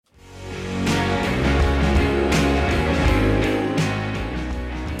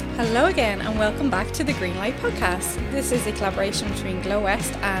Hello again and welcome back to the Greenlight Podcast. This is a collaboration between Glow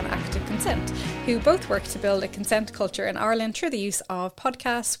West and Active Consent, who both work to build a consent culture in Ireland through the use of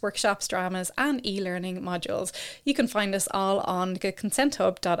podcasts, workshops, dramas and e-learning modules. You can find us all on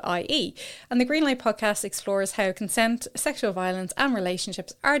theconsenthub.ie. And the Greenlight Podcast explores how consent, sexual violence and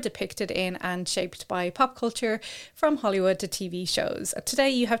relationships are depicted in and shaped by pop culture, from Hollywood to TV shows. Today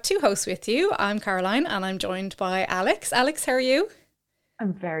you have two hosts with you. I'm Caroline and I'm joined by Alex. Alex, how are you?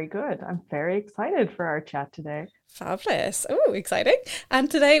 I'm very good. I'm very excited for our chat today. Fabulous. Oh, exciting.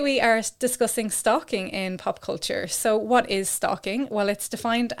 And today we are discussing stalking in pop culture. So what is stalking? Well, it's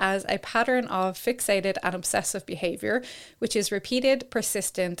defined as a pattern of fixated and obsessive behaviour, which is repeated,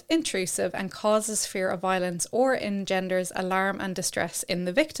 persistent, intrusive, and causes fear of violence or engenders alarm and distress in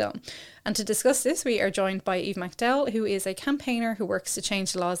the victim. And to discuss this, we are joined by Eve McDowell, who is a campaigner who works to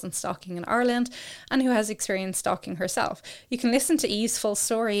change the laws on stalking in Ireland and who has experienced stalking herself. You can listen to Eve's full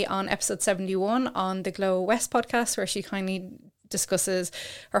story on episode 71 on the Glow West podcast, where she kindly discusses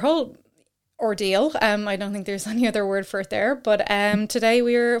her whole ordeal. I don't think there's any other word for it there, but today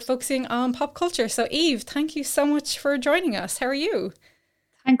we're focusing on pop culture. So Eve, thank you so much for joining us. How are you?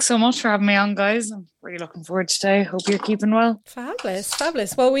 Thanks so much for having me on, guys. I'm really looking forward to today. Hope you're keeping well. Fabulous,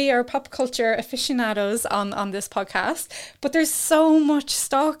 fabulous. Well, we are pop culture aficionados on this podcast, but there's so much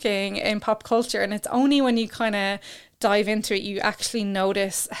stalking in pop culture, and it's only when you kind of dive into it you actually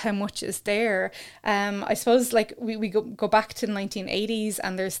notice how much is there. I suppose like we go back to the 1980s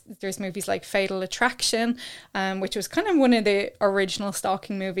and there's movies like Fatal Attraction, which was kind of one of the original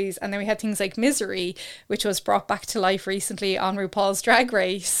stalking movies, and then we had things like Misery, which was brought back to life recently on RuPaul's Drag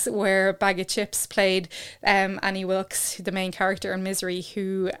Race, where Bag of Chips played Annie Wilkes, the main character in Misery,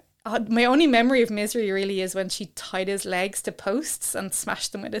 who my only memory of Misery really is when she tied his legs to posts and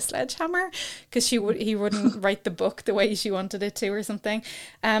smashed them with a sledgehammer because he wouldn't write the book the way she wanted it to or something.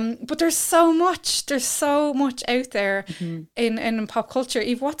 But there's so much out there in pop culture.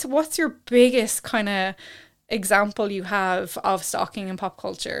 Eve, what's your biggest kind of example you have of stalking in pop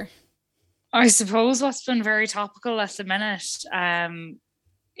culture? I suppose what's been very topical at the minute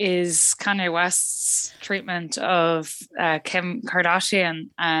is Kanye West's treatment of Kim Kardashian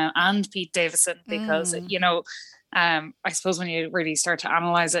and Pete Davidson, because I suppose when you really start to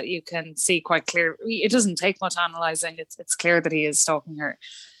analyze it, you can see quite clear. It doesn't take much analyzing. It's clear that he is stalking her.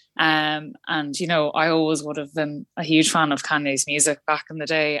 And I always would have been a huge fan of Kanye's music back in the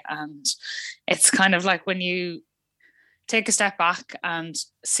day, and it's kind of like when you take a step back and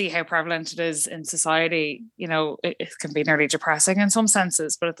see how prevalent it is in society, it can be nearly depressing in some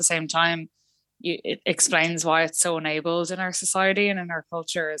senses, but at the same time, it explains why it's so enabled in our society and in our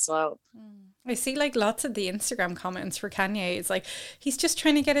culture as well. I see like lots of the Instagram comments for Kanye. It's like, he's just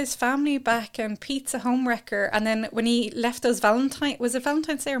trying to get his family back and Pete's a homewrecker. And then when he left those was it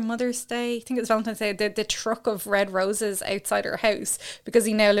Valentine's Day or Mother's Day? I think it was Valentine's Day, the truck of red roses outside her house, because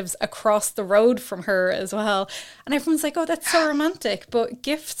he now lives across the road from her as well. And everyone's like, oh, that's so romantic. But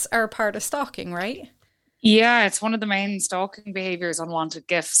gifts are part of stalking, right? Yeah, it's one of the main stalking behaviours, unwanted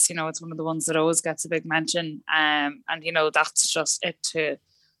gifts. It's one of the ones that always gets a big mention. And that's just it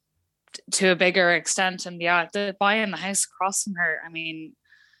to a bigger extent. And the buying the house across from her, I mean,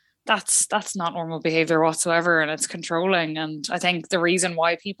 that's not normal behavior whatsoever, and it's controlling. And I think the reason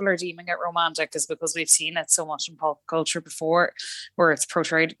why people are deeming it romantic is because we've seen it so much in pop culture before, where it's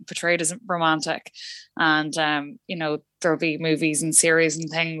portrayed as romantic. And there'll be movies and series and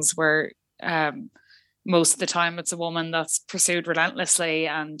things where most of the time it's a woman that's pursued relentlessly,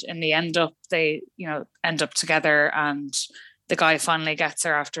 and in the end they end up together, and the guy finally gets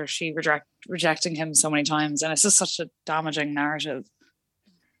her after she rejecting him so many times. And it's just such a damaging narrative.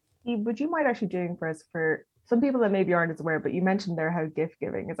 Would you mind actually doing for us, for some people that maybe aren't as aware, but you mentioned there how gift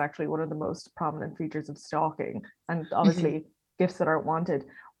giving is actually one of the most prominent features of stalking, and obviously gifts that aren't wanted.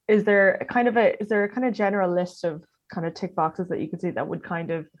 Is there a kind of general list of kind of tick boxes that you could see that would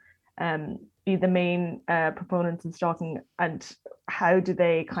kind of be the main proponents of stalking, and how do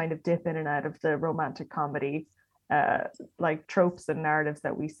they kind of dip in and out of the romantic comedy like tropes and narratives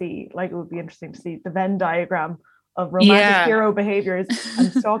that we see? Like, it would be interesting to see the Venn diagram of romantic hero behaviors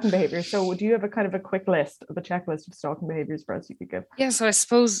and stalking behaviors. So do you have a kind of a quick list of a checklist of stalking behaviors for us you could give? Yeah, so I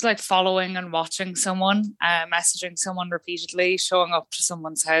suppose like following and watching someone, messaging someone repeatedly, showing up to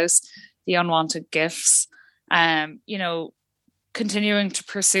someone's house, the unwanted gifts, continuing to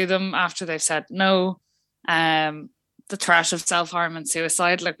pursue them after they've said no, the threat of self-harm and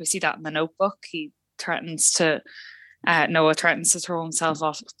suicide. Like we see that in The Notebook. Noah threatens to throw himself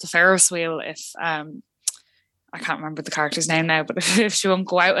off the Ferris wheel if I can't remember the character's name now, but if she won't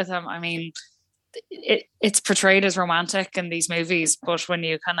go out with him. I mean, it's portrayed as romantic in these movies, but when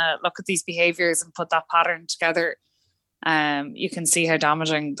you kind of look at these behaviors and put that pattern together, you can see how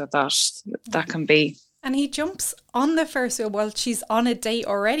damaging that can be. And he jumps on the Ferris wheel while she's on a date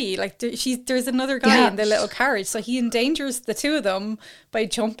already. Like there's another guy in the little carriage, so he endangers the two of them by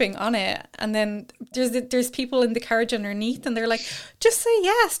jumping on it. And then there's people in the carriage underneath, and they're like, "Just say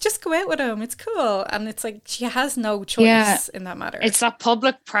yes, just go out with him. It's cool." And it's like she has no choice in that matter. It's that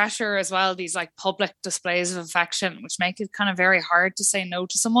public pressure as well. These like public displays of affection, which make it kind of very hard to say no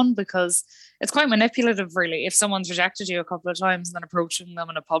to someone, because it's quite manipulative, really, if someone's rejected you a couple of times and then approaching them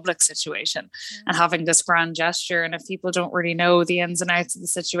in a public situation and having this grand gesture. And if people don't really know the ins and outs of the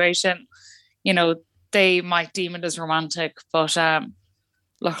situation, you know, they might deem it as romantic. But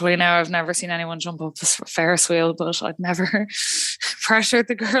luckily now I've never seen anyone jump up a Ferris wheel, but I'd never pressured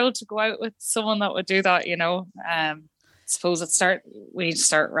the girl to go out with someone that would do that, you know. I suppose we need to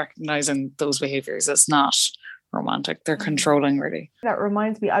start recognizing those behaviors as not romantic. They're controlling, really. That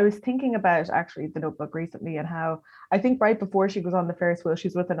reminds me, I was thinking about actually The Notebook recently, and how I think right before she goes on the Ferris wheel,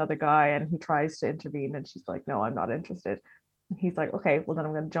 she's with another guy and he tries to intervene, and she's like, "No, I'm not interested." And he's like, "Okay, well then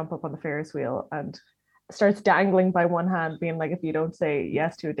I'm going to jump up on the Ferris wheel," and starts dangling by one hand, being like, "If you don't say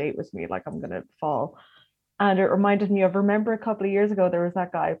yes to a date with me, like I'm going to fall." And it reminded me of, remember a couple of years ago, there was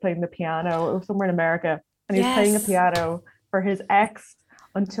that guy playing the piano, it was somewhere in America, and he was playing a piano for his ex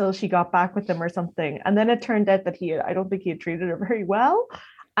until she got back with him or something. And then it turned out that I don't think he had treated her very well.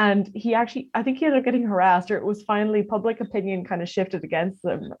 And I think he ended up getting harassed, or it was finally public opinion kind of shifted against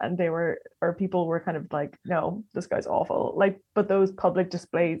them. And people were kind of like, "No, this guy's awful." Like, but those public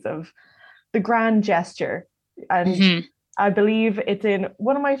displays of the grand gesture. And I believe it's in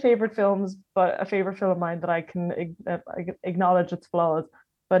one of my favorite films, but a favorite film of mine that I can acknowledge its flaws,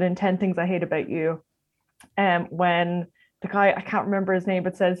 but in 10 Things I Hate About You, when the guy, I can't remember his name,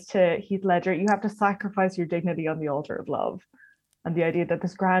 but says to Heath Ledger, "You have to sacrifice your dignity on the altar of love." And the idea that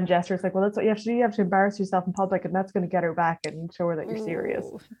this grand gesture is like, well, that's what you have to do. You have to embarrass yourself in public, and that's going to get her back and show her that you're serious.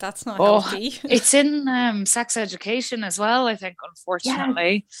 That's not healthy. It's in Sex Education as well, I think,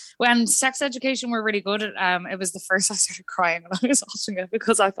 unfortunately. Yes. When Sex Education were really good at, it was the first I started crying when I was watching it,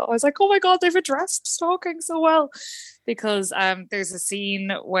 because I was like, oh my God, they've addressed stalking so well. Because there's a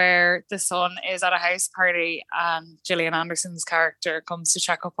scene where the son is at a house party and Gillian Anderson's character comes to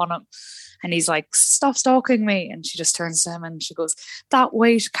check up on him. And he's like, "Stop stalking me." And she just turns to him and she goes, "That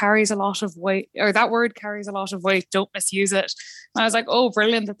weight carries a lot of weight, or that word carries a lot of weight. Don't misuse it." And I was like, oh,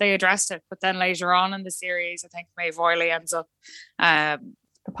 brilliant that they addressed it. But then later on in the series, I think Maeve Wiley ends up the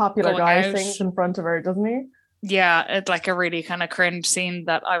popular guy sings in front of her, doesn't he? Yeah, it's like a really kind of cringe scene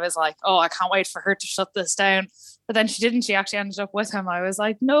that I was like, oh, I can't wait for her to shut this down. But then she didn't. She actually ended up with him. I was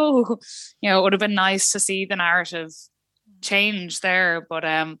like, no, you know, it would have been nice to see the narrative change there. But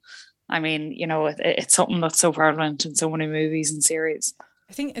I mean, you know, it's something that's so prevalent in so many movies and series.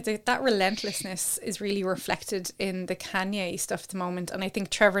 I think that relentlessness is really reflected in the Kanye stuff at the moment. And I think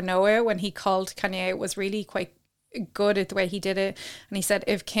Trevor Noah, when he called Kanye out, was really quite good at the way he did it. And he said,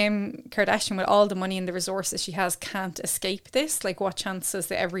 if Kim Kardashian, with all the money and the resources she has, can't escape this, like what chance does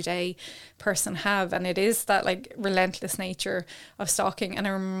the everyday person have? And it is that like relentless nature of stalking. And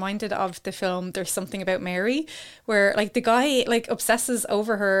I'm reminded of the film There's Something About Mary, where like the guy like obsesses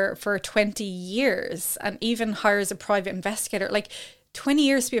over her for 20 years and even hires a private investigator. Like 20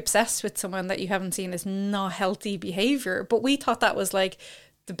 years to be obsessed with someone that you haven't seen is not healthy behavior. But we thought that was like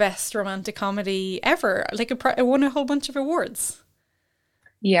the best romantic comedy ever. Like it won a whole bunch of awards.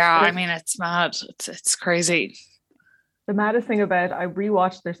 Yeah, I mean, it's mad. It's crazy. The maddest thing about, I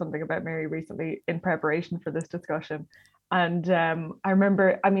rewatched There's Something About Mary recently in preparation for this discussion. And I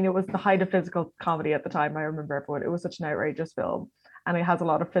remember, I mean, it was the height of physical comedy at the time. I remember everyone. It was such an outrageous film. And it has a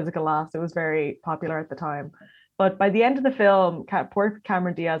lot of physical laughs. It was very popular at the time. But by the end of the film, poor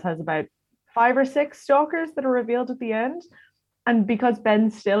Cameron Diaz has about 5 or 6 stalkers that are revealed at the end. And because Ben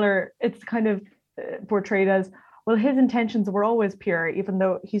Stiller, it's kind of portrayed as, well, his intentions were always pure, even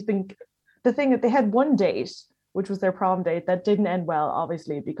though the thing that they had one date, which was their prom date, that didn't end well,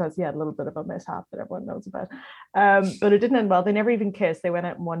 obviously, because he had a little bit of a mishap that everyone knows about. But it didn't end well. They never even kissed. They went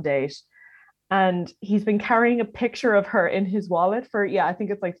out on one date. And he's been carrying a picture of her in his wallet for, I think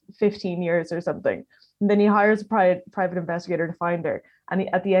it's like 15 years or something. And then he hires a private investigator to find her.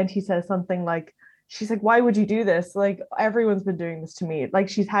 And at the end, he says something like, she's like, "Why would you do this? Like, everyone's been doing this to me." Like,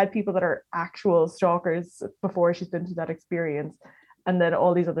 she's had people that are actual stalkers before she's been through that experience. And then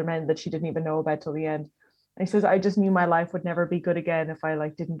all these other men that she didn't even know about till the end. And he says, "I just knew my life would never be good again if I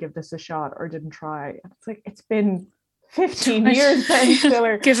like didn't give this a shot or didn't try." And it's like, it's been 15 years, Ben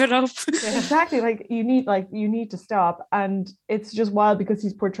Stiller. Give it up. Yeah. Exactly. Like you need to stop. And it's just wild because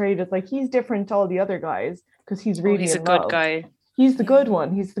he's portrayed as like he's different to all the other guys because he's really he's a in good love. guy. He's the good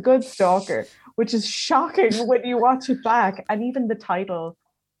one. He's the good stalker, which is shocking when you watch it back. And even the title,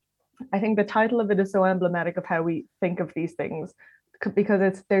 I think the title of it is so emblematic of how we think of these things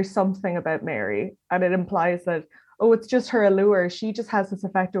because there's something about Mary and it implies that, oh, it's just her allure. She just has this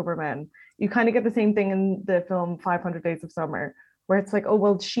effect over men. You kind of get the same thing in the film 500 Days of Summer, where it's like, oh,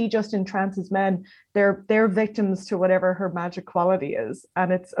 well, she just entrances men. They're victims to whatever her magic quality is.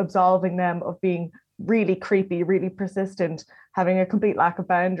 And it's absolving them of being really creepy, really persistent, having a complete lack of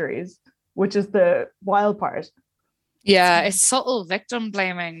boundaries, which is the wild part. Yeah, it's subtle victim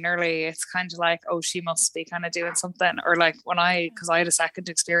blaming nearly. It's kind of like, oh, she must be kind of doing something. Or like because I had a second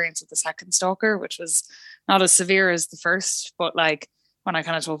experience with the second stalker, which was not as severe as the first, but like when I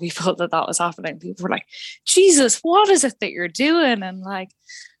kind of told people that was happening, people were like, Jesus, what is it that you're doing? And like,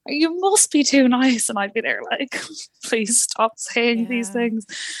 you must be too nice. And I'd be there like, please stop saying these things.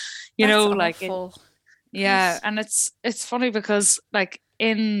 You That's know, awful. Like, and it's funny because like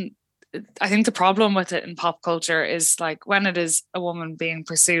I think the problem with it in pop culture is like when it is a woman being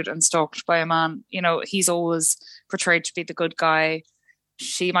pursued and stalked by a man, you know, he's always portrayed to be the good guy.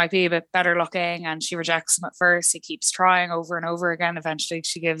 She might be a bit better looking and she rejects him at first. He keeps trying over and over again. Eventually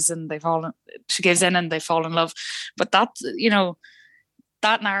she gives in and they fall in love. But that, you know,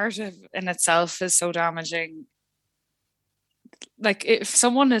 that narrative in itself is so damaging. Like if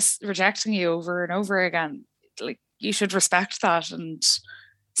someone is rejecting you over and over again, like you should respect that and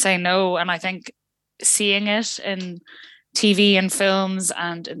say no. And I think seeing it in TV and films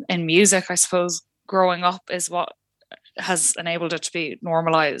and in music, I suppose, growing up is what has enabled it to be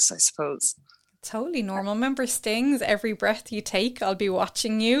normalized, I suppose. Totally normal. Remember Sting's Every Breath You Take, I'll be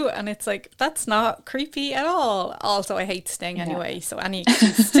watching you, and it's like that's not creepy at all. Also, I hate Sting anyway, so any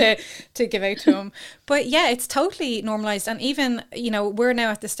excuse to give out to him. But yeah, it's totally normalized. And even, you know, we're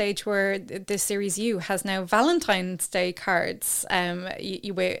now at the stage where the Series U has now Valentine's Day cards.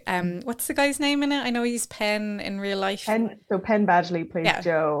 What's the guy's name in it? I know he's Penn in real life. Penn Badgley plays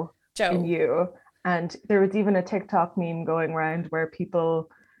Joe in You. And there was even a TikTok meme going around where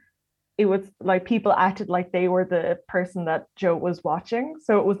it was like people acted like they were the person that Joe was watching.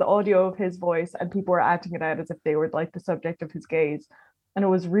 So it was the audio of his voice and people were acting it out as if they were like the subject of his gaze. And it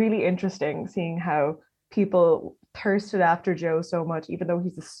was really interesting seeing how people thirsted after Joe so much, even though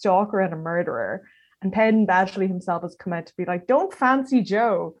he's a stalker and a murderer. And Penn Badgley himself has come out to be like, don't fancy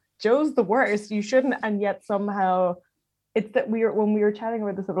Joe. Joe's the worst. You shouldn't. And yet somehow it's that when we were chatting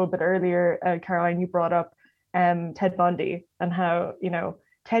about this a little bit earlier, Caroline, you brought up Ted Bundy and how, you know,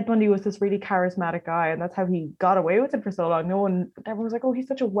 Ted Bundy was this really charismatic guy and that's how he got away with it for so long. Everyone was like, oh, he's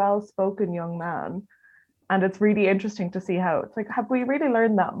such a well-spoken young man. And it's really interesting to see how it's like, have we really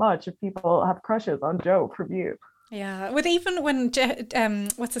learned that much if people have crushes on Joe from you? Yeah, with even when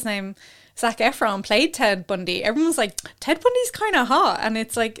what's his name, Zac Efron played Ted Bundy, everyone was like, Ted Bundy's kind of hot, and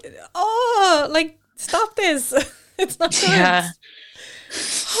it's like, oh, like stop this, it's not good. Yeah.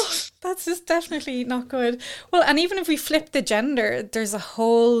 That's just definitely not good. Well, and even if we flip the gender, there's a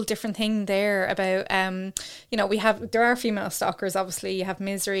whole different thing there about, you know, there are female stalkers, obviously. You have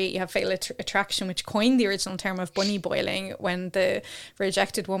Misery, you have Fatal Attraction, which coined the original term of bunny boiling when the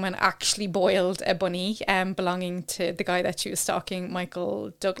rejected woman actually boiled a bunny belonging to the guy that she was stalking,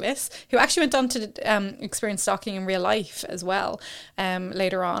 Michael Douglas, who actually went on to experience stalking in real life as well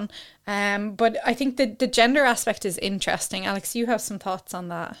later on. But I think the gender aspect is interesting. Alex, you have some thoughts on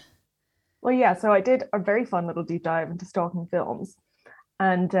that? Well, yeah, so I did a very fun little deep dive into stalking films.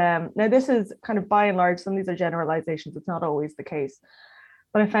 And now this is kind of by and large, some of these are generalizations. It's not always the case.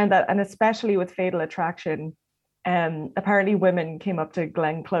 But I found that, and especially with Fatal Attraction, apparently women came up to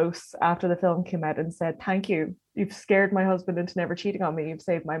Glenn Close after the film came out and said, thank you. You've scared my husband into never cheating on me. You've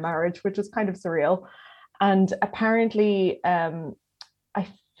saved my marriage, which is kind of surreal. And apparently, I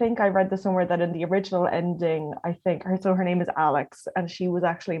think I read this somewhere that in the original ending, her name is Alex, and she was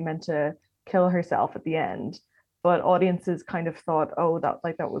actually meant to kill herself at the end, but audiences kind of thought, oh,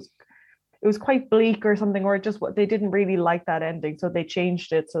 it was quite bleak or something, or they didn't really like that ending, so they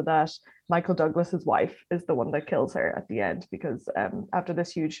changed it so that Michael Douglas's wife is the one that kills her at the end, because after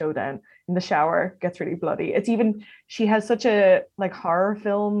this huge showdown in the shower, gets really bloody. She has such a like horror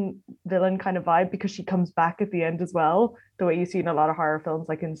film villain kind of vibe, because she comes back at the end as well, the way you see in a lot of horror films,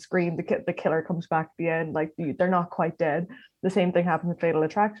 like in Scream, the killer comes back at the end, like they're not quite dead. The same thing happened with Fatal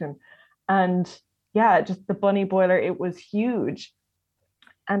Attraction. And yeah, just the bunny boiler, it was huge.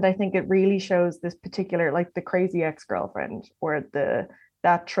 And I think it really shows this particular, like the crazy ex-girlfriend, or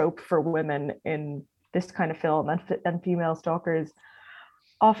that trope for women in this kind of film, and female stalkers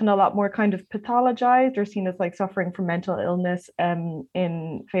often a lot more kind of pathologized or seen as like suffering from mental illness.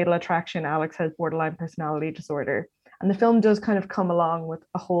 In Fatal Attraction, Alex has borderline personality disorder, and the film does kind of come along with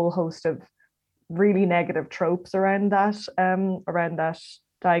a whole host of really negative tropes around that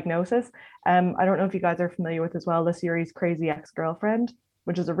diagnosis. I don't know if you guys are familiar with as well the series Crazy Ex-Girlfriend,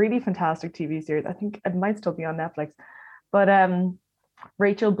 which is a really fantastic TV series. I think it might still be on Netflix, but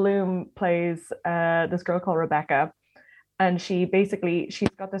Rachel Bloom plays this girl called Rebecca, and she's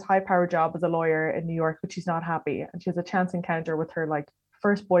got this high powered job as a lawyer in New York, but she's not happy, and she has a chance encounter with her like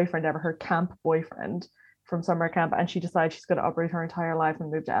first boyfriend ever, her camp boyfriend from summer camp, and she decides she's going to uproot her entire life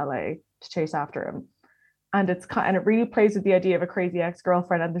and move to LA to chase after him. And it really plays with the idea of a crazy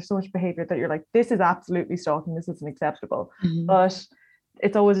ex-girlfriend, and there's so much behavior that you're like, this is absolutely stalking, this isn't acceptable. But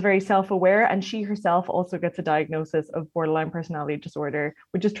it's always very self-aware, and she herself also gets a diagnosis of borderline personality disorder,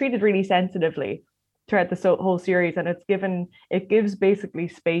 which is treated really sensitively throughout the whole series, and it gives basically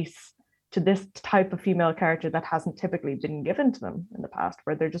space to this type of female character that hasn't typically been given to them in the past,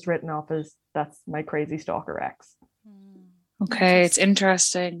 where they're just written off as that's my crazy stalker ex. Okay, it's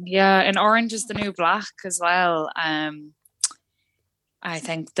interesting. Yeah, and Orange is the New Black as well. I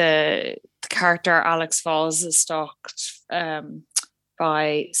think the character Alex Falls is stalked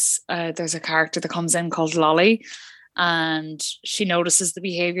by there's a character that comes in called Lolly, and she notices the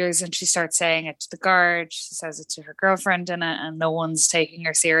behaviors and she starts saying it to the guard. She says it to her girlfriend in it, and no one's taking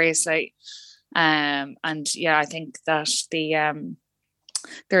her seriously. And yeah, I think that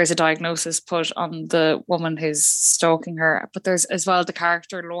there is a diagnosis put on the woman who's stalking her, but there's as well the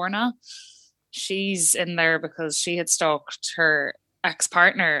character Lorna. She's in there because she had stalked her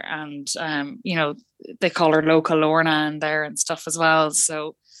ex-partner, and they call her local Lorna in there and stuff as well.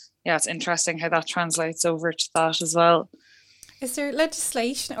 So yeah, it's interesting how that translates over to that as well. Is there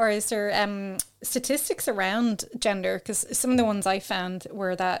legislation or is there statistics around gender? Because some of the ones I found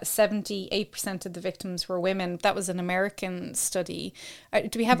were that 78% of the victims were women. That was an American study.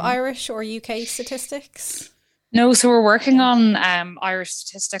 Do we have Irish or UK statistics? No, so we're working on Irish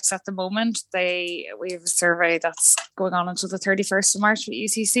statistics at the moment. We have a survey that's going on until the 31st of March with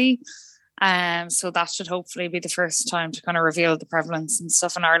UCC. So that should hopefully be the first time to kind of reveal the prevalence and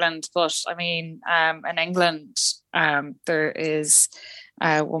stuff in Ireland. But I mean, in England, there is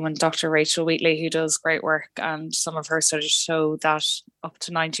a woman, Dr. Rachel Wheatley, who does great work, and some of her studies show that up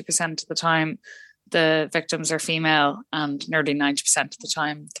to 90% of the time the victims are female, and nearly 90% of the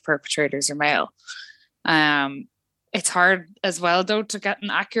time the perpetrators are male. It's hard as well though to get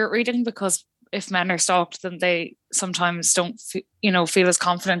an accurate reading, because if men are stalked, then they sometimes don't feel as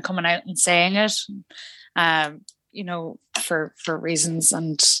confident coming out and saying it, for reasons,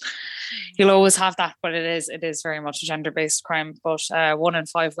 and you'll always have that. But it is very much a gender-based crime. But 1 in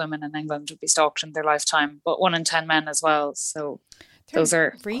 5 women in England would be stalked in their lifetime, but 1 in 10 men as well. So those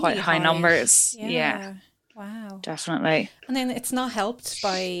are really quite high numbers. Yeah. Wow. Definitely. And then it's not helped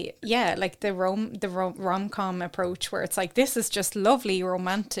by, like the rom-com approach, where it's like, this is just lovely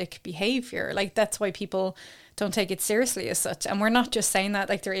romantic behavior. Like, that's why people don't take it seriously as such. And we're not just saying that.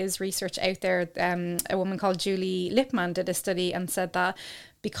 Like, there is research out there. A woman called Julie Lipman did a study and said that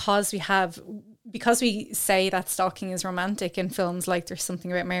because we say that stalking is romantic in films like There's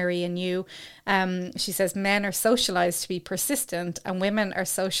Something About Mary and You, she says men are socialized to be persistent and women are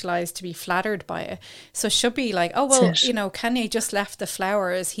socialized to be flattered by it. So it should be like, oh, well, Kanye just left the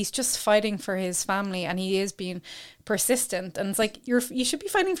flowers. He's just fighting for his family and he is being persistent. And it's like, you should be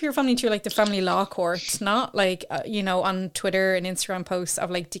fighting for your family through like the family law court, not like, on Twitter and Instagram posts of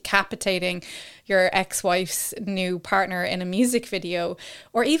like decapitating your ex-wife's new partner in a music video.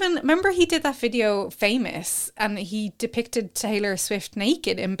 Or even, remember he did that video Famous, and he depicted Taylor Swift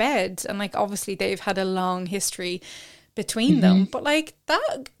naked in bed, and like obviously they've had a long history between them, but like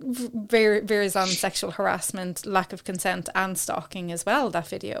that veers on sexual harassment, lack of consent and stalking as well, that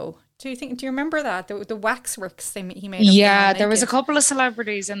video. Do you remember that? The waxworks he made? Yeah, there was a couple of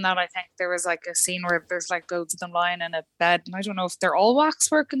celebrities in that. I think there was like a scene where there's like loads of them lying in a bed, and I don't know if they're all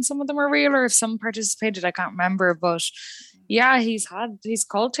waxwork and some of them are real, or if some participated. I can't remember, but yeah, he's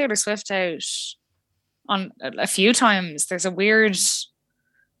called Taylor Swift out on a few times. There's a weird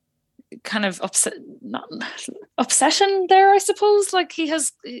kind of obsession there, I suppose. Like he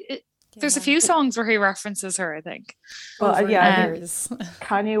has. There's a few songs where he references her, I think. Well,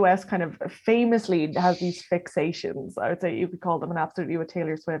 Kanye West kind of famously has these fixations, I would say you could call them, and absolutely, with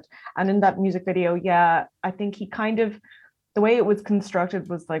Taylor Swift. And in that music video, I think he kind of, the way it was constructed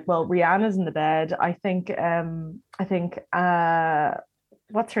was like, well, Rihanna's in the bed. I think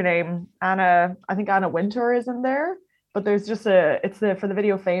what's her name? Anna Wintour is in there. But there's just for the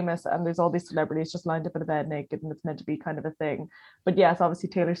video Famous, and there's all these celebrities just lined up in a bed naked, and it's meant to be kind of a thing. But yes, obviously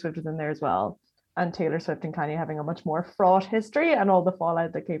Taylor Swift is in there as well, and Taylor Swift and Kanye having a much more fraught history and all the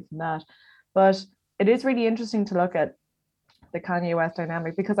fallout that came from that. But it is really interesting to look at the Kanye West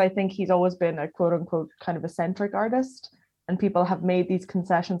dynamic, because I think he's always been a quote unquote kind of eccentric artist, and people have made these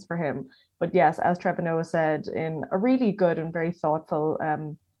concessions for him. But yes, as Trevor Noah said in a really good and very thoughtful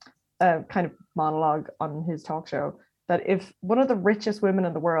kind of monologue on his talk show, that if one of the richest women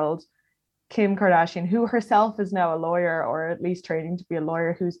in the world, Kim Kardashian, who herself is now a lawyer, or at least training to be a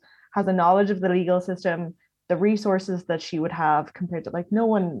lawyer, who has a knowledge of the legal system, the resources that she would have compared to like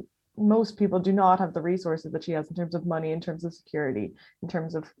most people do not have the resources that she has in terms of money, in terms of security, in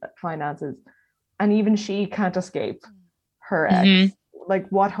terms of finances. And even she can't escape her ex. Like,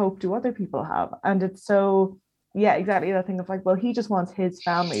 what hope do other people have? And it's so, yeah, exactly that thing of like, well, he just wants his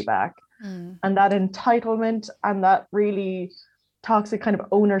family back. And that entitlement and that really toxic kind of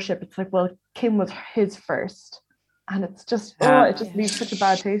ownership. It's like, well, Kim was his first. And it's just, it just leaves such a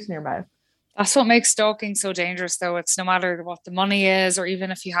bad taste in your mouth. That's what makes stalking so dangerous, though. It's no matter what the money is, or even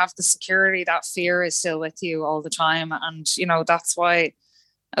if you have the security, that fear is still with you all the time. And, you know, that's why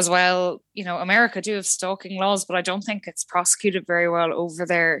as well, you know, America do have stalking laws, but I don't think it's prosecuted very well over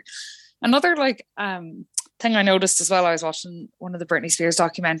there. Another thing I noticed as well, I was watching one of the Britney Spears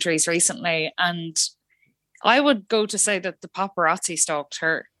documentaries recently, and I would go to say that the paparazzi stalked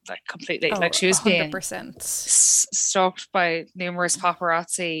her like completely. Like she was 100%. Being stalked by numerous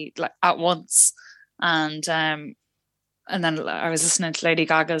paparazzi like at once. And then I was listening to Lady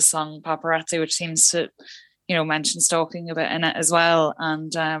Gaga's song Paparazzi, which seems to, you know, mention stalking a bit in it as well.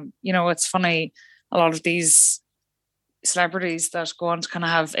 And you know, it's funny, a lot of these celebrities that go on to kind of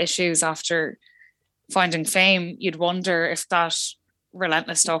have issues after finding fame, you'd wonder if that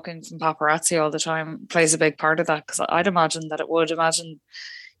relentless stalking from paparazzi all the time plays a big part of that, because I'd imagine that it would. Imagine,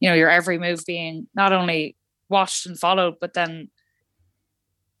 you know, your every move being not only watched and followed, but then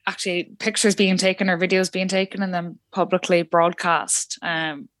actually pictures being taken or videos being taken and then publicly broadcast.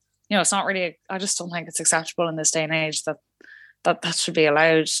 You know, it's not really, I just don't think it's acceptable in this day and age that should be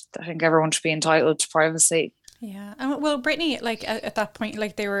allowed. I think everyone should be entitled to privacy. Yeah. Well, Britney, like at that point,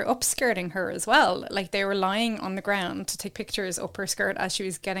 like they were upskirting her as well. Like they were lying on the ground to take pictures up her skirt as she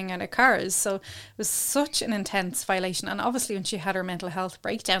was getting out of cars. So it was such an intense violation. And obviously when she had her mental health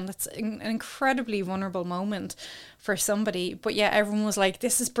breakdown, that's an incredibly vulnerable moment for somebody. But yeah, everyone was like,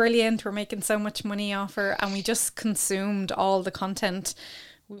 this is brilliant. We're making so much money off her. And we just consumed all the content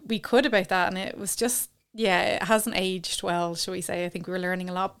we could about that. And it was just, yeah, it hasn't aged well, shall we say. I think we were learning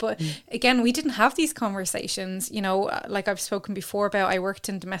a lot. But again, we didn't have these conversations, you know, like I've spoken before about, I worked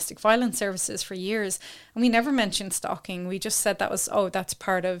in domestic violence services for years and we never mentioned stalking. We just said that was, that's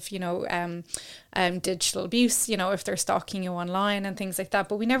part of, you know, digital abuse, you know, if they're stalking you online and things like that.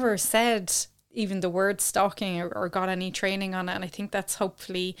 But we never said even the word stalking or got any training on it. And I think that's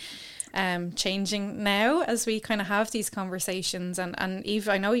hopefully changing now as we kind of have these conversations. And Eve,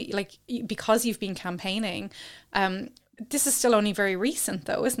 I know, like, because you've been campaigning, this is still only very recent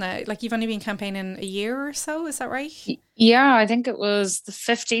though, isn't it? Like you've only been campaigning a year or so, is that right? Yeah, I think it was the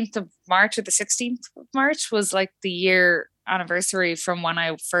 15th of March or the 16th of March was like the year anniversary from when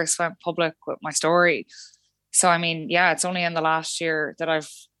I first went public with my story. So I mean, yeah, it's only in the last year that I've,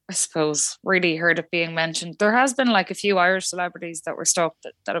 I suppose, really heard it being mentioned. There has been like a few Irish celebrities that were stalked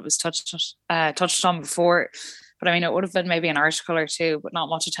that it was touched on before, but I mean, it would have been maybe an article or two, but not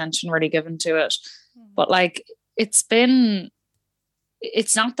much attention really given to it. But like, it's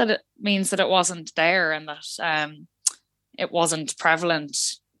not that it means that it wasn't there and that it wasn't prevalent,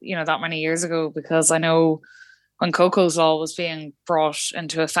 you know, that many years ago, because I know when Coco's law was being brought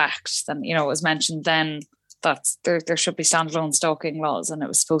into effect, then, you know, it was mentioned then that there should be standalone stalking laws, and it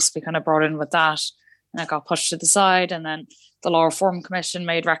was supposed to be kind of brought in with that, and it got pushed to the side. And then the Law Reform Commission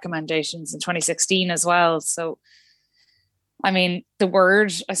made recommendations in 2016 as well. So, I mean, the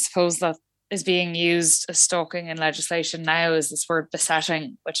word, I suppose, that is being used as stalking in legislation now is this word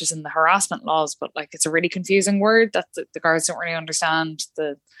besetting, which is in the harassment laws, but like it's a really confusing word that the guards don't really understand,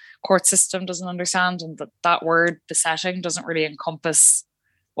 the court system doesn't understand, and that word besetting doesn't really encompass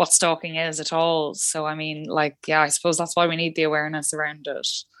what stalking is at all. So I mean, like, yeah, I suppose that's why we need the awareness around it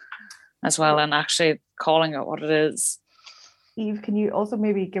as well, and actually calling it what it is. Eve, can you also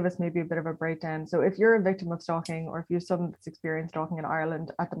maybe give us maybe a bit of a breakdown? So if you're a victim of stalking, or if you're someone that's experienced stalking in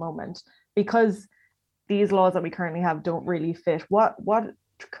Ireland at the moment, because these laws that we currently have don't really fit, what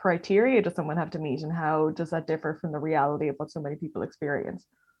criteria does someone have to meet, and how does that differ from the reality of what so many people experience?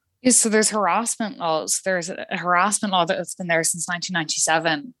 Yeah, so there's harassment laws. There's a harassment law that's been there since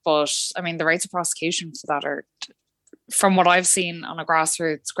 1997, but I mean, the rates of prosecution for that are from what I've seen on a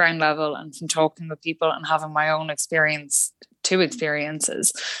grassroots ground level and from talking with people and having my own experiences,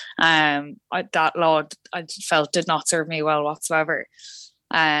 that law I felt did not serve me well whatsoever.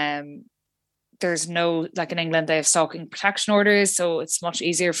 There's no, like in England, they have stalking protection orders, so it's much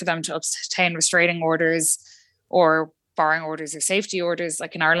easier for them to obtain restraining orders or barring orders or safety orders.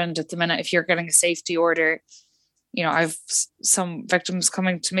 Like in Ireland at the minute, if you're getting a safety order, I've some victims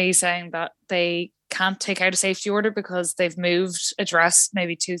coming to me saying that they can't take out a safety order because they've moved address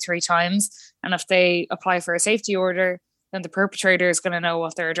maybe 2-3 times. And if they apply for a safety order, then the perpetrator is going to know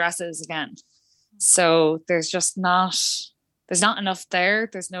what their address is again. So there's not enough there.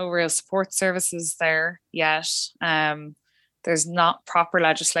 There's no real support services there yet. There's not proper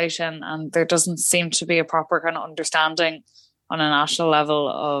legislation, and there doesn't seem to be a proper kind of understanding on a national level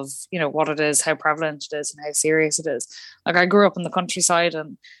of, what it is, how prevalent it is and how serious it is. Like I grew up in the countryside,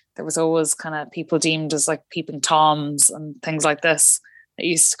 and there was always kind of people deemed as like peeping Toms and things like this that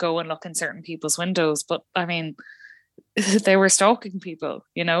used to go and look in certain people's windows. But I mean, they were stalking people,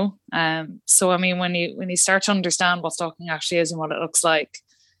 So I mean, when you start to understand what stalking actually is and what it looks like,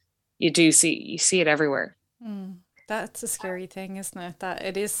 you see it everywhere. That's a scary thing, isn't it? That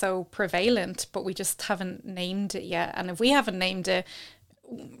it is so prevalent, but we just haven't named it yet. And if we haven't named it,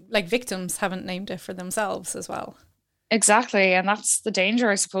 like victims haven't named it for themselves as well. Exactly. And that's the danger,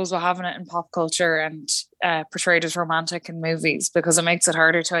 I suppose, with having it in pop culture and portrayed as romantic in movies, because it makes it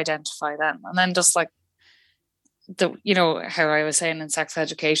harder to identify them. And then just like how I was saying in Sex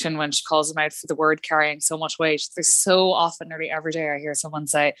Education, when she calls them out for the word carrying so much weight, there's so often, nearly every day, I hear someone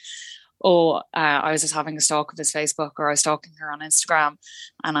say, I was just having a stalk of his Facebook, or I was stalking her on Instagram.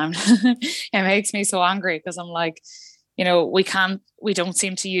 And it makes me so angry, because I'm like, we don't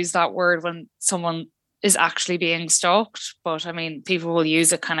seem to use that word when someone is actually being stalked. But I mean, people will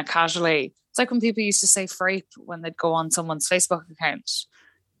use it kind of casually. It's like when people used to say frape when they'd go on someone's Facebook account.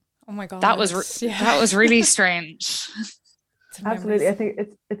 Oh my God. That was really strange. Absolutely. I think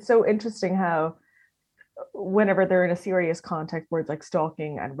it's so interesting how whenever they're in a serious context, words like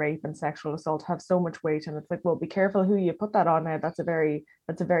stalking and rape and sexual assault have so much weight, and it's like, well, be careful who you put that on now. That's a very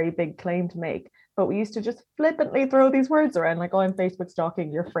big claim to make. But we used to just flippantly throw these words around, like, I'm Facebook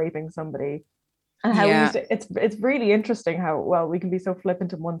stalking, you're fraping somebody. And how we used to, it's really interesting how, well, we can be so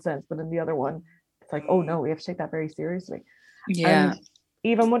flippant in one sense, but in the other one, it's like, oh no, we have to take that very seriously. Yeah. And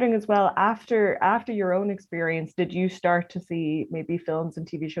Eve, I'm wondering as well, after your own experience, did you start to see maybe films and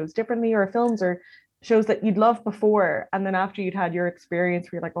TV shows differently, or films or shows that you'd loved before, and then after you'd had your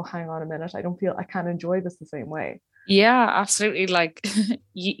experience where you're like, oh, hang on a minute, I can't enjoy this the same way? Yeah, absolutely. Like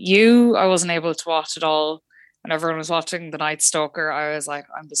I wasn't able to watch it all. When everyone was watching The Night Stalker, I was like,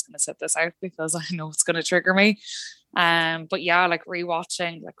 I'm just going to sit this out because I know it's going to trigger me. But yeah, like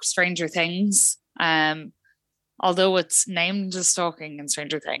rewatching like Stranger Things, although it's named as stalking in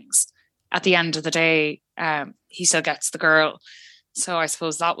Stranger Things, at the end of the day, he still gets the girl. So I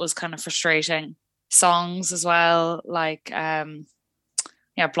suppose that was kind of frustrating. Songs as well, like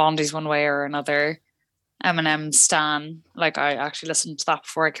Blondie's One Way or Another, Eminem's Stan. Like I actually listened to that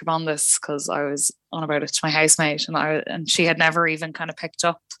before I came on this, because I was on about it to my housemate, and she had never even kind of picked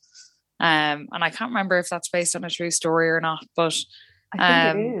up. And I can't remember if that's based on a true story or not, but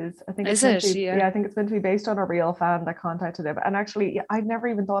I think it is. I think is it's it? Yeah, I think it's meant to be based on a real fan that contacted him. And actually, I'd never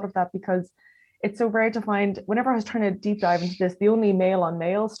even thought of that, because it's so rare to find. Whenever I was trying to deep dive into this, the only male on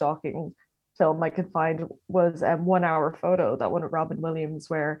male stalking film I could find was 1 Hour Photo, that one with Robin Williams,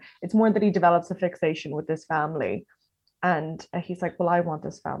 where it's more that he develops a fixation with this family, and he's like, well, I want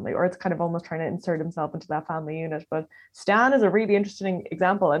this family, or it's kind of almost trying to insert himself into that family unit. But Stan is a really interesting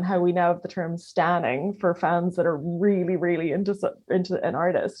example, and how we now have the term stanning for fans that are really, really into an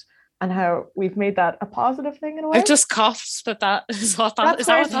artist, and how we've made that a positive thing in a way. I've just coughed that is what that that's is.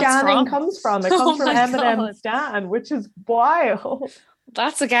 Where That what that's stanning from? comes from. It comes from Eminem God. and Stan, which is wild.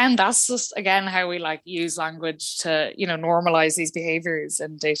 That's just how we like use language to, normalize these behaviors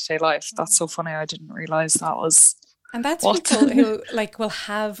in day-to-day life. That's so funny. I didn't realize that was. And that's people who like will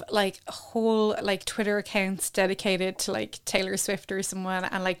have like whole like Twitter accounts dedicated to like Taylor Swift or someone,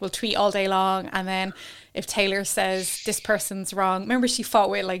 and like will tweet all day long. And then if Taylor says this person's wrong, remember she fought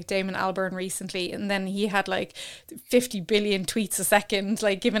with like Damon Albarn recently, and then he had like 50 billion tweets a second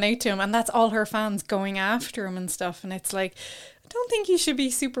like given out to him, and that's all her fans going after him and stuff. And it's like, I don't think you should be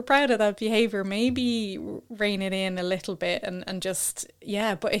super proud of that behavior. Maybe rein it in a little bit and just,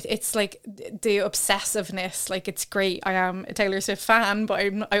 but it's like the obsessiveness. Like, it's great. I am a Taylor Swift fan, but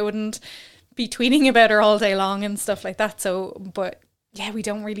I wouldn't be tweeting about her all day long and stuff like that. So, but yeah, we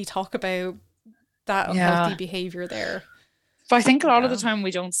don't really talk about that unhealthy behavior there. But I think a lot of the time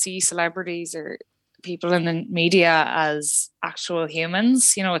we don't see celebrities or people in the media as actual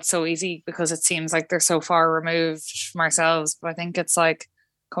humans. You know, it's so easy because it seems like they're so far removed from ourselves. But I think it's like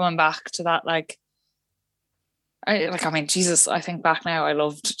coming back to that, like, Jesus, I think back now, I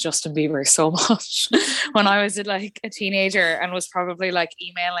loved Justin Bieber so much when I was like a teenager and was probably like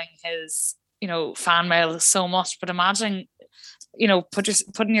emailing his, you know, fan mail so much. But imagining, you know,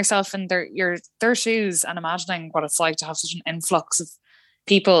 putting yourself in their shoes and imagining what it's like to have such an influx of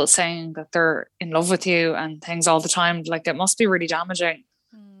people saying that they're in love with you and things all the time. Like, it must be really damaging.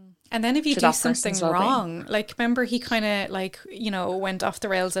 And then if you do something wrong, like, remember he kind of like, you know, went off the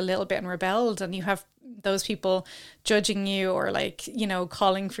rails a little bit and rebelled, and you have those people judging you or like, you know,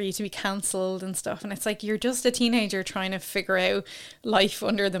 calling for you to be cancelled and stuff. And it's like, you're just a teenager trying to figure out life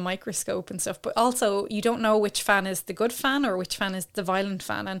under the microscope and stuff. But also you don't know which fan is the good fan or which fan is the violent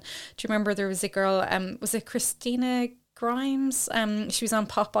fan. And do you remember there was a girl, was it Christina Grimes? She was on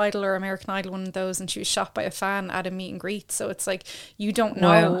Pop Idol or American Idol, one of those, and she was shot by a fan at a meet and greet. So it's like, you don't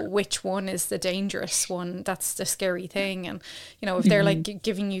know which one is the dangerous one. That's the scary thing. And, you know, if they're like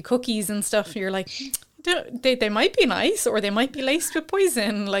giving you cookies and stuff, you're like, they might be nice or they might be laced with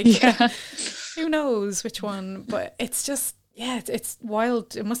poison. Like, who knows which one? But it's just, it's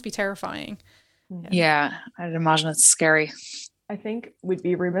wild. It must be terrifying. Yeah, I'd imagine it's scary. I think we'd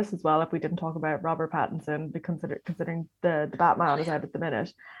be remiss as well if we didn't talk about Robert Pattinson, considering the Batman is out at the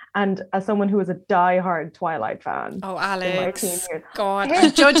minute. And as someone who is a die-hard Twilight fan. Oh, Alex. God,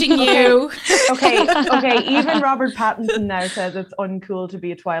 I'm judging you. Okay. Even Robert Pattinson now says it's uncool to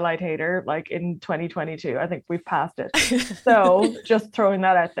be a Twilight hater, like in 2022. I think we've passed it. So just throwing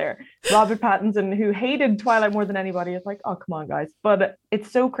that out there. Robert Pattinson, who hated Twilight more than anybody, is like, oh, come on, guys. But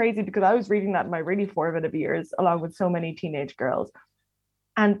it's so crazy because I was reading that in my really formative years, along with so many teenage girls.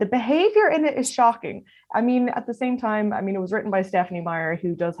 And the behavior in it is shocking. I mean, at the same time, I mean, it was written by Stephanie Meyer,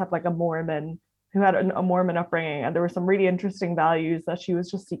 who does have like a Mormon, who had a Mormon upbringing. And there were some really interesting values that she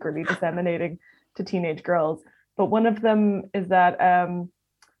was just secretly disseminating to teenage girls. But one of them is that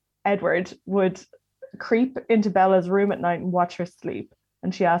Edward would creep into Bella's room at night and watch her sleep.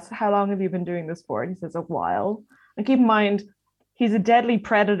 And she asks, how long have you been doing this for? And he says, a while. And keep in mind, he's a deadly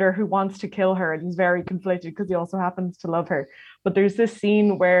predator who wants to kill her, and he's very conflicted because he also happens to love her. But there's this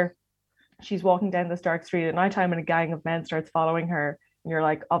scene where she's walking down this dark street at nighttime and a gang of men starts following her. And you're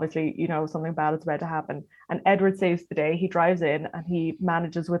like, obviously, you know, something bad is about to happen. And Edward saves the day. He drives in and he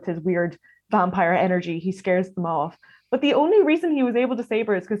manages, with his weird vampire energy, he scares them off. But the only reason he was able to save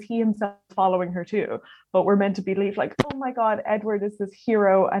her is because he himself is following her too. But we're meant to believe like, oh my God, Edward is this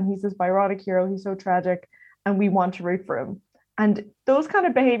hero and he's this biotic hero. He's so tragic and we want to root for him. And those kind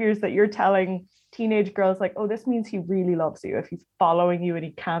of behaviors that you're telling teenage girls, like, oh, this means he really loves you if he's following you and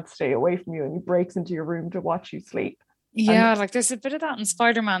he can't stay away from you and he breaks into your room to watch you sleep. Yeah, like there's a bit of that in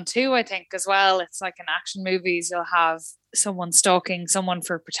Spider-Man too, I think, as well. It's like in action movies, you'll have someone stalking someone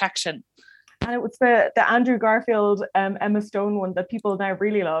for protection. And it was the Andrew Garfield, Emma Stone one that people now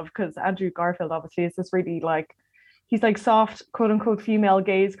really love, because Andrew Garfield obviously is this really like, he's like soft, quote unquote, female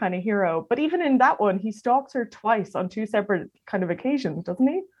gaze kind of hero. But even in that one, he stalks her twice on two separate kind of occasions, doesn't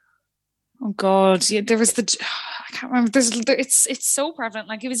he? Oh God, yeah. There was I can't remember. It's so prevalent.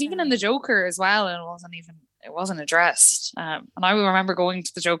 Like it was even in the Joker as well, and it wasn't addressed. And I remember going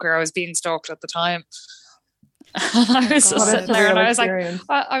to the Joker. I was being stalked at the time. I was just sitting there, and I was experience.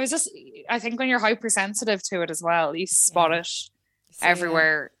 I think when you're hypersensitive to it as well, you spot it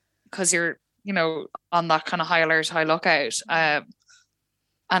everywhere because you're, you know, on that kind of high alert, high lookout. And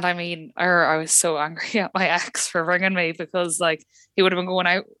I mean, I was so angry at my ex for ringing me because like he would have been going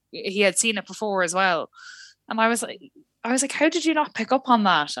out. He had seen it before as well. And I was like, how did you not pick up on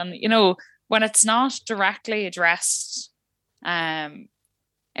that? And, you know, when it's not directly addressed, it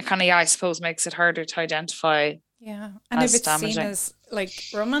kind of, I suppose, makes it harder to identify. Yeah. And if it's damaging. Seen as like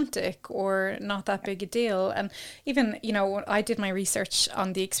romantic or not that big a deal. And even, you know, I did my research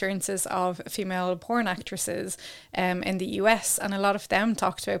on the experiences of female porn actresses in the US, and a lot of them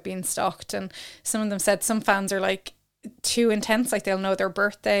talked about being stalked. And some of them said some fans are like too intense, like they'll know their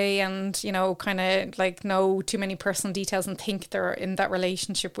birthday and, you know, kind of like know too many personal details and think they're in that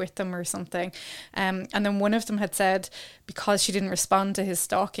relationship with them or something. And then one of them had said because she didn't respond to his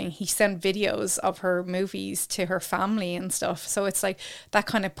stalking, he sent videos of her movies to her family and stuff. So it's like that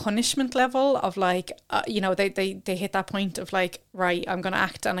kind of punishment level of like, you know, they hit that point of like, right, I'm going to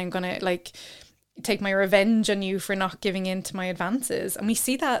act and I'm going to like take my revenge on you for not giving in to my advances. And we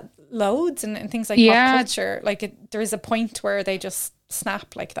see that loads and things like pop culture. Like there is a point where they just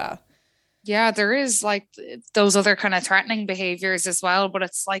snap like that. Yeah, there is like those other kind of threatening behaviors as well, but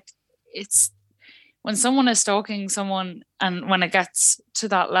it's like when someone is stalking someone, and when it gets to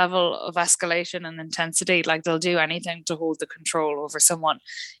that level of escalation and intensity, like they'll do anything to hold the control over someone,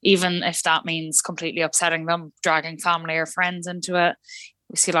 even if that means completely upsetting them, dragging family or friends into it.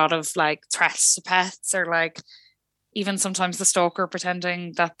 We see a lot of like threats to pets, or like even sometimes the stalker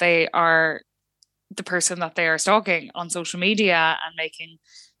pretending that they are the person that they are stalking on social media and making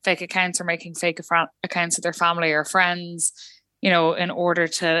fake accounts or making fake accounts of their family or friends, in order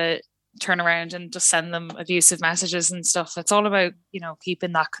to turn around and just send them abusive messages and stuff. It's all about,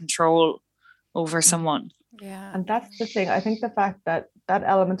 keeping that control over someone. Yeah. And that's the thing. I think the fact that that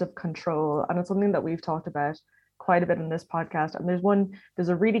element of control, and it's something that we've talked about quite a bit in this podcast. And there's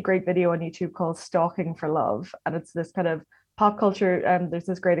a really great video on YouTube called Stalking for Love. And it's this kind of pop culture, there's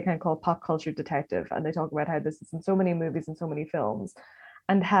this great account called Pop Culture Detective, and they talk about how this is in so many movies and so many films,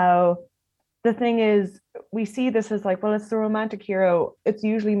 and how the thing is, we see this as like, well, it's the romantic hero, it's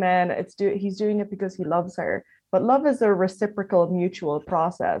usually men, he's doing it because he loves her, but love is a reciprocal mutual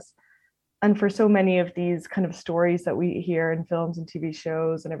process. And for so many of these kind of stories that we hear in films and TV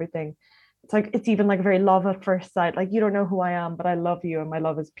shows and everything, it's like, it's even like a very love at first sight, like, you don't know who I am, but I love you and my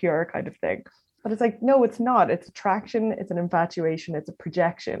love is pure kind of thing. But it's like, no, it's not. It's attraction, it's an infatuation, it's a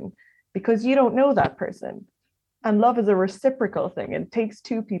projection, because you don't know that person. And love is a reciprocal thing. It takes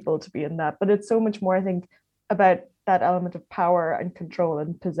two people to be in that. But it's so much more, I think, about that element of power and control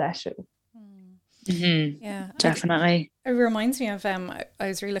and possession. Mm-hmm. Yeah, definitely. It reminds me of I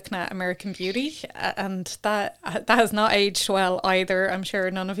was really looking at American Beauty, and that has not aged well either. I'm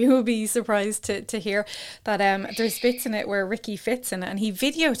sure none of you will be surprised to hear that there's bits in it where Ricky fits in it, and he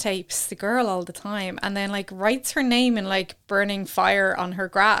videotapes the girl all the time, and then like writes her name in like burning fire on her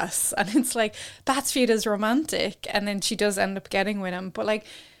grass, and it's like, that's viewed as romantic, and then she does end up getting with him, but like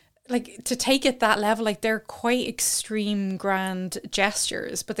to take it that level, like they're quite extreme grand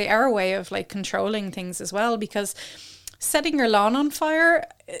gestures, but they are a way of like controlling things as well, because setting your lawn on fire,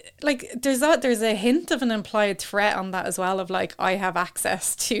 like there's a hint of an implied threat on that as well, of like, I have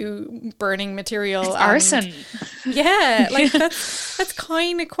access to burning material. It's arson. Yeah, like that's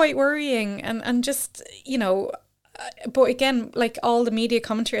kind of quite worrying, and just, but again, like all the media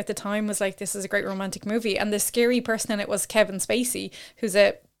commentary at the time was like, this is a great romantic movie, and the scary person in it was Kevin Spacey, who's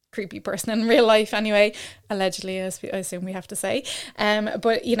a creepy person in real life anyway, allegedly, as I assume we have to say,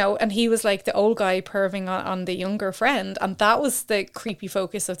 but and he was like the old guy perving on the younger friend, and that was the creepy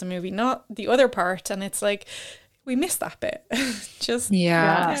focus of the movie, not the other part. And it's like, we missed that bit. Just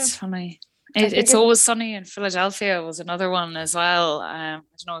it's funny. It's Always Sunny in Philadelphia was another one as well. I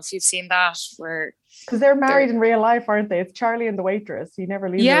don't know if you've seen that, where because they're married in real life, aren't they? It's Charlie and the waitress. He never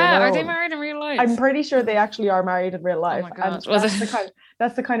leaves her alone. Are they married in real life? I'm pretty sure they actually are married in real life. Oh my God. And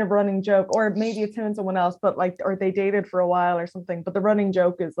that's the kind of running joke, or maybe it's him and someone else, but like, or they dated for a while or something. But the running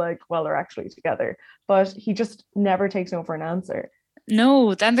joke is like, well, they're actually together, but he just never takes no for an answer.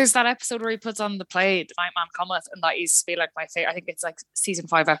 No, then there's that episode where he puts on the play The Night Man Cometh, and that used to be like my favorite. I think it's like season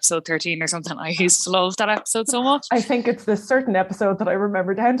 5 episode 13 or something. I used to love that episode so much. I think it's this certain episode that I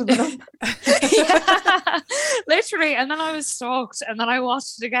remember down to the number. Yeah, literally. And then I was stalked, and then I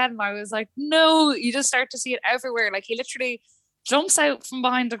watched it again, and I was like, no, you just start to see it everywhere. Like, he literally jumps out from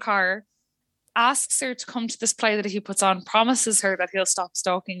behind a car, asks her to come to this play that he puts on, promises her that he'll stop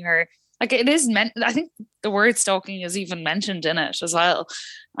stalking her. Like, it is meant, I think the word stalking is even mentioned in it as well.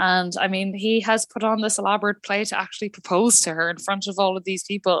 And I mean, he has put on this elaborate play to actually propose to her in front of all of these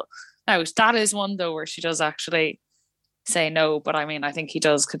people. Now, that is one though where she does actually say no, but I mean, I think he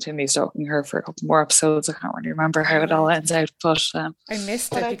does continue stalking her for a couple more episodes. I can't really remember how it all ends out, but I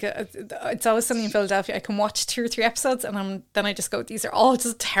missed it because It's Always Sunny in Philadelphia. I can watch 2 or 3 episodes, and then I just go, these are all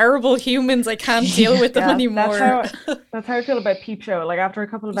just terrible humans. I can't deal with them anymore. That's how I feel about Peep Show. Like, after a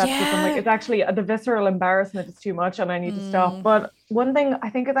couple of episodes, I'm like, it's actually the visceral embarrassment is too much, and I need to stop. But one thing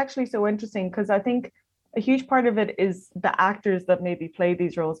I think is actually so interesting, because I think a huge part of it is the actors that maybe play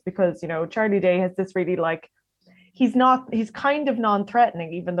these roles, because Charlie Day has this really like, he's kind of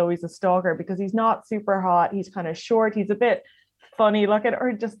non-threatening, even though he's a stalker, because he's not super hot, he's kind of short, he's a bit funny looking,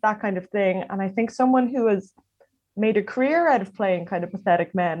 or just that kind of thing. And I think someone who has made a career out of playing kind of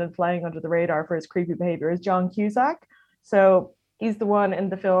pathetic men and flying under the radar for his creepy behavior is John Cusack. So he's the one in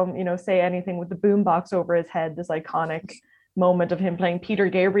the film, Say Anything, with the boombox over his head, this iconic moment of him playing Peter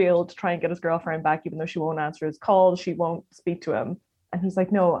Gabriel to try and get his girlfriend back, even though she won't answer his calls, she won't speak to him, and he's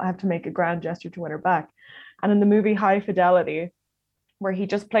like, no, I have to make a grand gesture to win her back. And in the movie High Fidelity, where he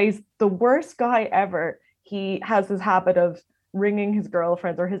just plays the worst guy ever, he has this habit of ringing his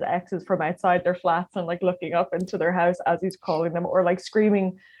girlfriends or his exes from outside their flats and like looking up into their house as he's calling them, or like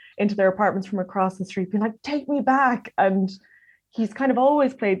screaming into their apartments from across the street, being like, take me back. And he's kind of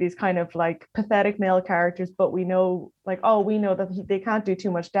always played these kind of like pathetic male characters, but we know that they can't do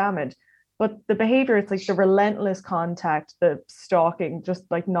too much damage. But the behavior, it's like the relentless contact, the stalking, just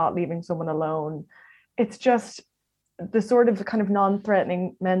like not leaving someone alone. It's just the sort of kind of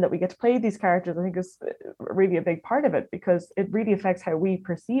non-threatening men that we get to play these characters, I think, is really a big part of it, because it really affects how we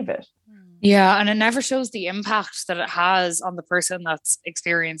perceive it. Yeah, and it never shows the impact that it has on the person that's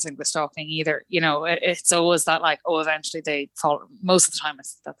experiencing the stalking either. You know, it's always that like, oh, eventually they fall. Most of the time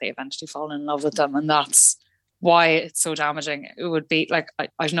it's that they eventually fall in love with them, and that's why it's so damaging. It would be like, I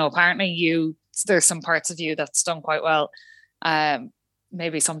don't know, apparently there's some parts of you that's done quite well.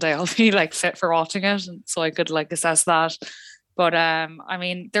 Maybe someday I'll be like fit for watching it, and so I could like assess that. But I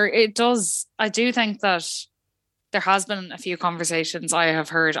mean, I do think that there has been a few conversations I have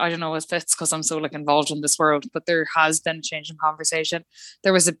heard. I don't know if it's because I'm so like involved in this world, but there has been a change in conversation.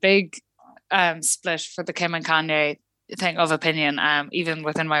 There was a big split for the Kim and Kanye thing of opinion, even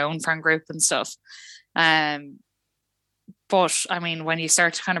within my own friend group and stuff. But I mean, when you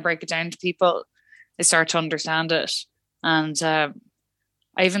start to kind of break it down to people, they start to understand it. And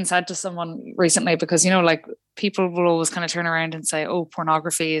I even said to someone recently, because, you know, like people will always kind of turn around and say, oh,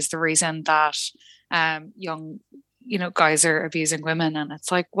 pornography is the reason that young, you know, guys are abusing women. And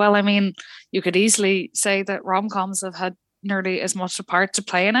it's like, well, I mean, you could easily say that rom-coms have had nearly as much a part to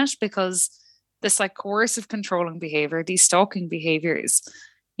play in it, because this like coercive controlling behavior, these stalking behaviors,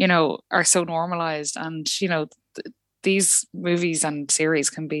 you know, are so normalized. And, you know, these movies and series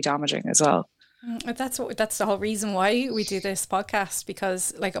can be damaging as well. That's the whole reason why we do this podcast,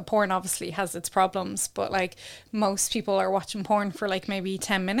 because like a porn obviously has its problems, but like most people are watching porn for like maybe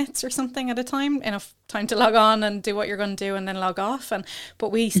 10 minutes or something at a time, enough time to log on and do what you're going to do and then log off.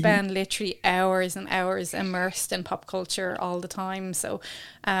 But we spend literally hours and hours immersed in pop culture all the time. So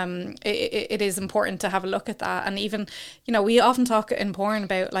it is important to have a look at that. And even, you know, we often talk in porn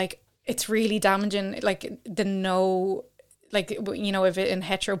about like it's really damaging, like the no. Like, you know, if it in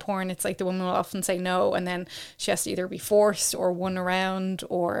hetero porn, it's like the woman will often say no, and then she has to either be forced or won around,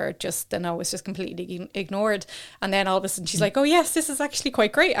 or just the no is just completely ignored. And then all of a sudden she's like, oh yes, this is actually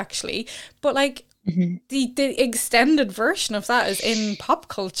quite great actually. But like the extended version of that is in pop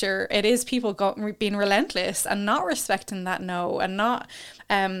culture. It is people being relentless and not respecting that no, and not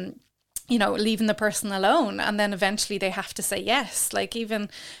you know, leaving the person alone, and then eventually they have to say yes. Like even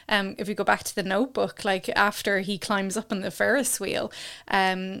if we go back to The Notebook, like after he climbs up on the Ferris wheel,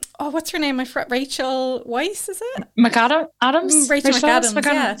 what's her name? Rachel Weisz, is it? Adams? Rachel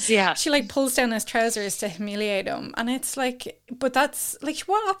McAdams, yeah. She like pulls down his trousers to humiliate him, and it's like, but that's like,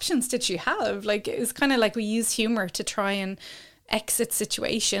 what options did she have? Like it's kind of like we use humor to try and exit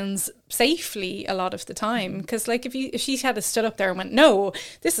situations safely a lot of the time, because like if she had stood up there and went, no,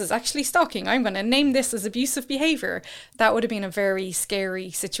 this is actually stalking, I'm going to name this as abusive behavior, that would have been a very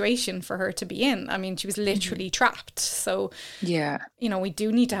scary situation for her to be in. I mean, she was literally trapped. So yeah, you know, we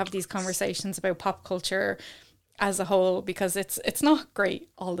do need to have these conversations about pop culture as a whole, because it's not great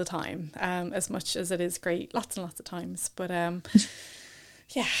all the time, as much as it is great lots and lots of times. But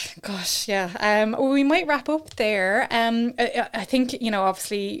yeah, gosh, yeah. We might wrap up there. I think, you know,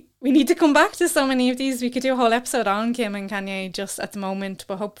 obviously we need to come back to so many of these. We could do a whole episode on Kim and Kanye just at the moment,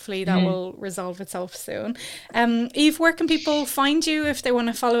 but hopefully that will resolve itself soon. Eve, where can people find you if they want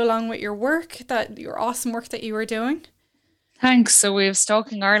to follow along with your work, your awesome work that you are doing? Thanks. So we have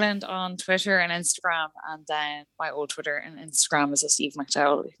Stalking Ireland on Twitter and Instagram, and then my old Twitter and Instagram is just Eve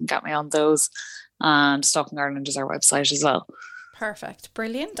McDowell. You can get me on those, and Stalking Ireland is our website as well. Perfect.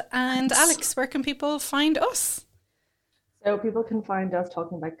 Brilliant. And Alex, where can people find us? So people can find us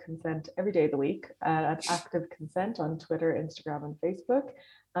talking about consent every day of the week at Active Consent on Twitter, Instagram and Facebook.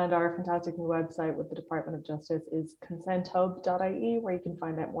 And our fantastic new website with the Department of Justice is consenthub.ie, where you can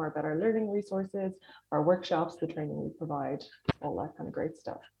find out more about our learning resources, our workshops, the training we provide, all that kind of great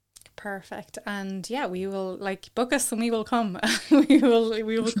stuff. Perfect. And yeah, we will book us and we will come. we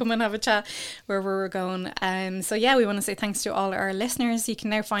will come and have a chat wherever we're going. So yeah, we want to say thanks to all our listeners. You can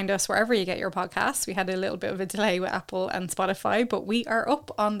now find us wherever you get your podcasts. We had a little bit of a delay with Apple and Spotify, but we are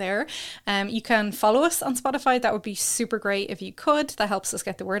up on there. You can follow us on Spotify. That would be super great if you could. That helps us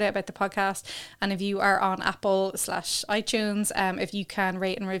get the word out about the podcast. And if you are on Apple/iTunes, if you can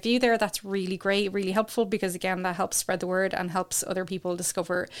rate and review there, that's really great, really helpful, because again, that helps spread the word and helps other people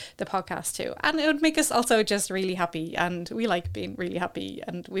discover the podcast too. And it would make us also just really happy, and we like being really happy,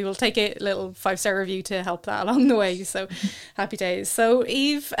 and we will take a little 5-star review to help that along the way. So happy days. So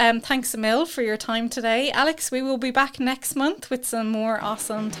Eve, thanks a mil for your time today. Alex, we will be back next month with some more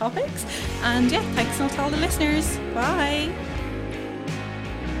awesome topics, and yeah, thanks to all the listeners. Bye.